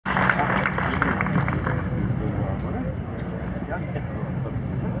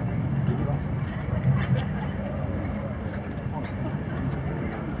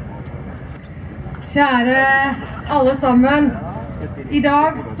Kjære alle sammen, i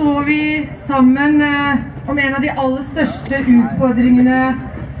dag står vi sammen om en av de aller største utfordringene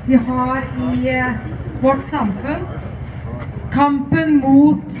vi har i vårt samfunn. Kampen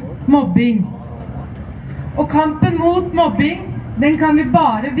mot mobbing. Og kampen mot mobbing, den kan vi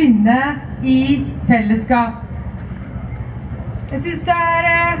bare vinne i fellesskap. Jeg synes det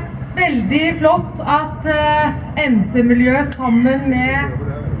er veldig flott at MC-miljøet sammen med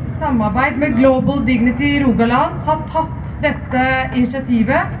samarbeid med Global Dignity i Rogaland har tatt dette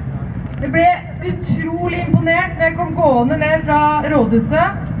initiativet. Jeg ble utrolig imponert når jeg kom gående ned fra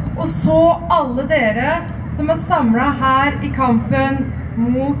rådhuset og så alle dere som er samlet her i kampen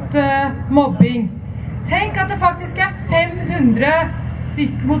mot mobbing. Tenk at det faktisk er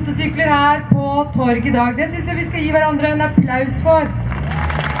 500 motorsykler her på torg i dag. Det synes jeg vi skal gi hverandre en applaus for.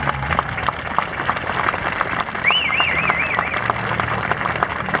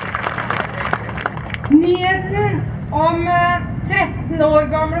 Nyheten om 13 år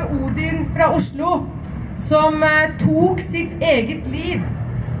gamle Odin fra Oslo som tok sitt eget liv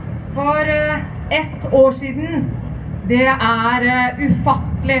for 1 år siden, det er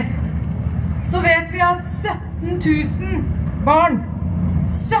ufattelig. Så vet vi at 17 000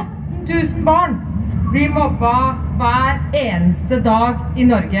 barn blir mobbet hver eneste dag i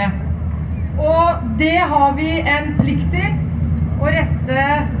Norge. Og det har vi en plikt til å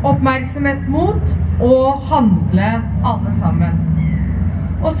rette oppmerksomhet mot og handle alle sammen.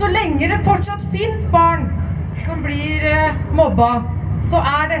 Og så lenge det fortsatt finnes barn som blir mobbet, så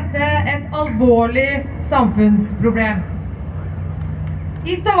er dette et alvorlig samfunnsproblem.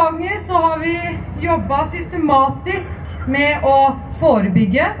 I Stavanger så har vi jobbet systematisk med å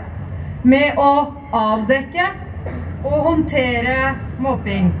forebygge, med å avdekke og håndtere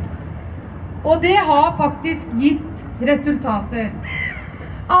mobbing. Og det har faktisk gitt resultater.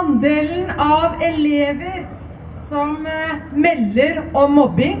 Andelen av elever som melder om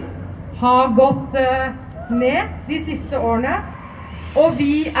mobbing har gått ned de siste årene, og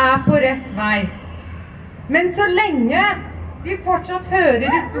vi er på rett vei. Men så lenge vi fortsatt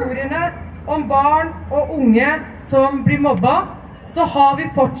hører historiene om barn og unge som blir mobbet, så har vi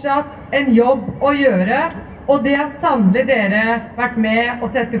fortsatt en jobb å gjøre, og det har sannelig dere vært med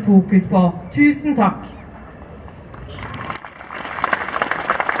å sette fokus på. Tusen takk!